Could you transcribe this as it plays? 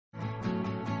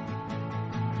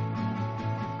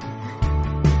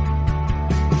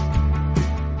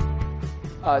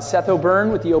Seth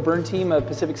O'Byrne with the O'Byrne team of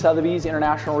Pacific Sotheby's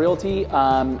International Realty.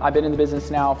 I've been in the business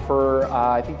now for,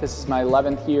 I think this is my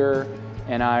 11th year,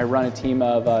 and I run a team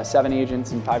of 7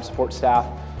 agents and 5 support staff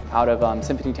out of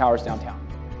Symphony Towers downtown.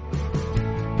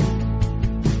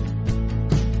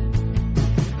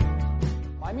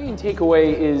 My main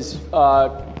takeaway is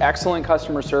excellent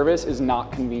customer service is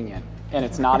not convenient, and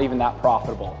it's not even that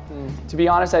profitable. To be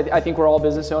honest, I think we're all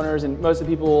business owners, and most of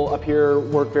the people up here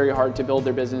work very hard to build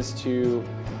their business to,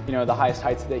 the highest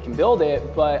heights that they can build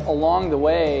it. But along the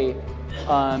way,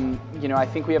 I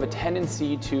think we have a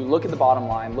tendency to look at the bottom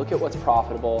line, look at what's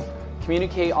profitable,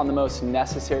 communicate on the most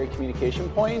necessary communication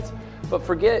points, but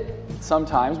forget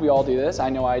sometimes, we all do this, I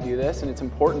know I do this, and it's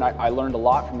important. I learned a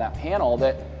lot from that panel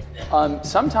that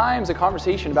sometimes a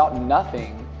conversation about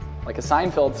nothing, like a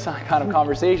Seinfeld kind of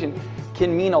conversation,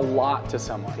 can mean a lot to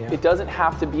someone. Yeah. It doesn't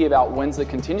have to be about when's the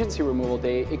contingency removal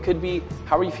date. It could be,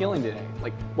 how are you feeling today?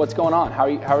 Like, what's going on?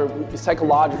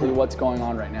 Psychologically, what's going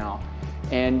on right now?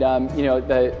 And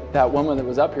that woman that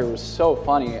was up here was so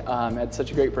funny. Had such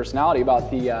a great personality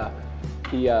about the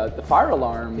fire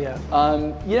alarm. Yeah.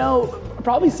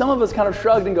 Probably some of us kind of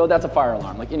shrugged and go, that's a fire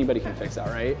alarm. Like, anybody can fix that,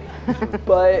 right?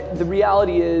 But the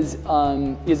reality is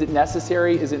it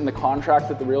necessary? Is it in the contract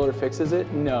that the realtor fixes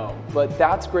it? No. But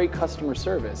that's great customer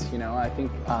service. I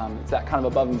think it's that kind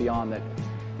of above and beyond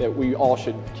that we all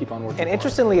should keep on working. And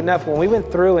interestingly enough, when we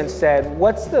went through and said,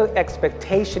 what's the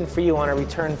expectation for you on a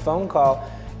return phone call?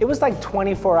 It was like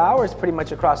 24 hours pretty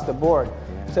much across the board.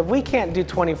 Yeah. So if we can't do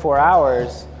 24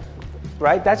 hours,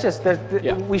 right? That's just,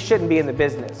 we shouldn't be in the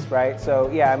business, right? So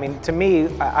yeah, I mean, to me,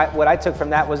 what I took from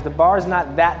that was the bar is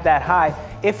not that high.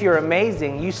 If you're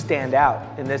amazing, you stand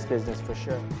out in this business for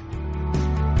sure.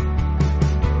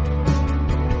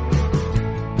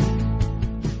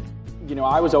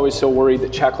 I was always so worried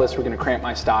that checklists were going to cramp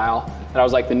my style, that I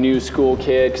was like the new school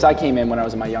kid, because I came in when I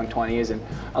was in my young 20s, and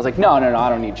I was like, no, I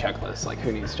don't need checklists. Like,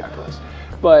 who needs checklists?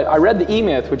 But I read The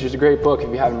E-Myth, which is a great book if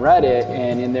you haven't read it,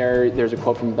 and in there's a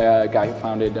quote from the guy who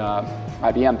founded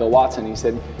IBM, Bill Watson. He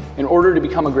said, in order to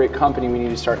become a great company, we need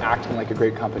to start acting like a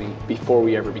great company before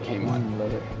we ever became one.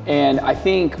 Love it. And I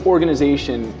think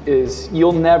organization is,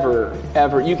 you'll never,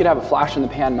 ever, you could have a flash in the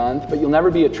pan month, but you'll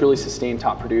never be a truly sustained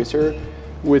top producer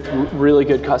with really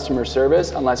good customer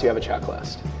service unless you have a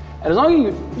checklist. And as long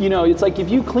as it's like if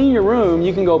you clean your room,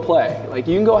 you can go play. Like,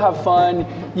 you can go have fun,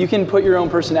 you can put your own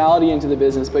personality into the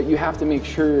business, but you have to make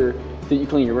sure that you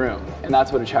clean your room. And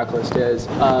that's what a checklist is.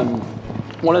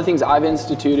 One of the things I've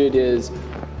instituted is,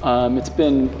 it's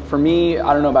been, for me,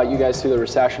 I don't know about you guys through the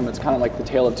recession, but it's kind of like the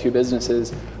tale of two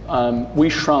businesses. We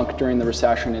shrunk during the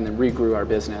recession and then regrew our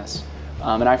business.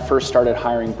 And I first started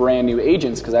hiring brand new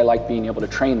agents because I like being able to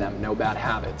train them, no bad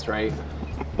habits, right?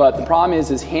 But the problem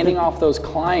is handing off those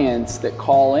clients that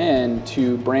call in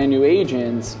to brand new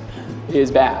agents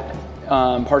is bad.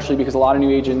 Partially because a lot of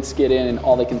new agents get in and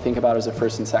all they can think about is a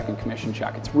first and second commission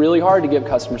check. It's really hard to give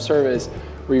customer service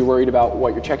where you're worried about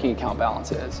what your checking account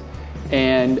balance is.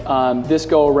 And this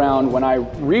go around, when I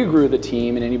regrew the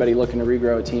team, and anybody looking to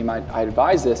regrow a team, I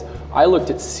advise this, I looked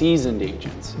at seasoned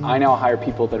agents. I now hire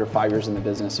people that are 5 years in the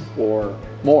business or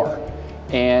more.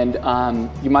 And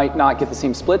you might not get the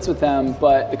same splits with them,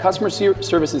 but the customer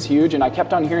service is huge. And I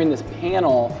kept on hearing this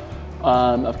panel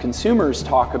of consumers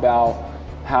talk about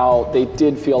how they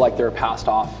did feel like they were passed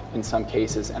off in some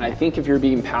cases. And I think if you're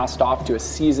being passed off to a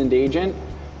seasoned agent,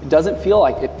 it doesn't feel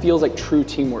like, it feels like true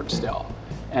teamwork still.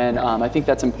 And I think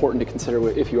that's important to consider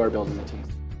if you are building the team.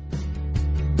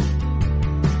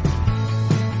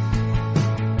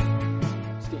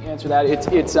 Just to answer that,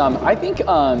 I think,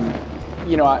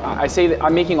 I say that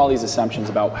I'm making all these assumptions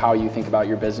about how you think about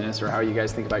your business or how you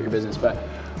guys think about your business, but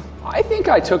I think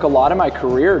I took a lot of my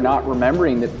career not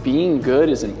remembering that being good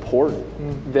is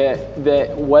important.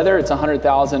 That whether it's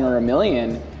 100,000 or $1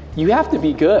 million, you have to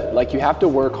be good. Like, you have to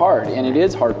work hard, and it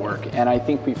is hard work. And I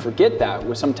think we forget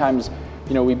that. Sometimes,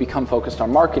 we become focused on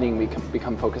marketing, we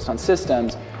become focused on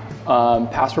systems,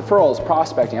 past referrals,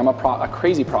 prospecting. I'm a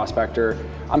crazy prospector.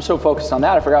 I'm so focused on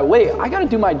that, I forgot, wait, I gotta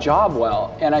do my job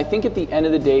well. And I think at the end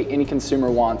of the day, any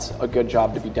consumer wants a good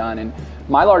job to be done. And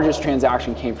my largest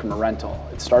transaction came from a rental.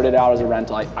 It started out as a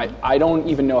rental. I don't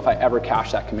even know if I ever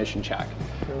cashed that commission check.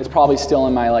 It's probably still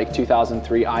in my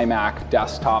 2003 iMac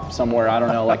desktop somewhere. I don't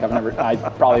know, I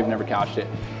probably have never cashed it.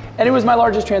 And it was my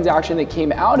largest transaction that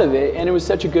came out of it, and it was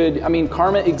such a good,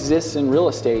 karma exists in real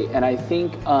estate, and I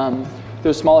think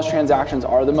those smallest transactions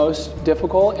are the most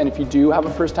difficult. And if you do have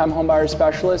a first-time homebuyer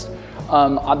specialist,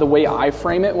 the way I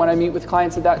frame it when I meet with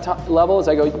clients at that level is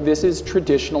I go, this is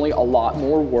traditionally a lot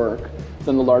more work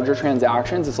than the larger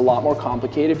transactions. It's a lot more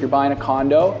complicated. If you're buying a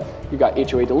condo, you've got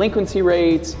HOA delinquency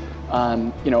rates,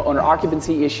 owner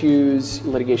occupancy issues,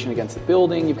 litigation against the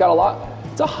building. You've got a lot.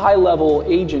 It's a high-level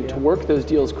agent to work those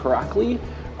deals correctly.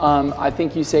 I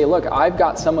think you say, look, I've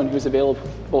got someone who's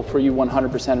available for you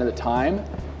 100% of the time.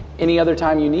 Any other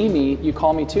time you need me, you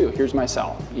call me too. Here's my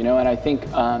cell. And I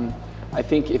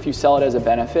think if you sell it as a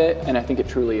benefit, and I think it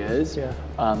truly is,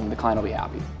 the client will be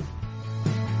happy.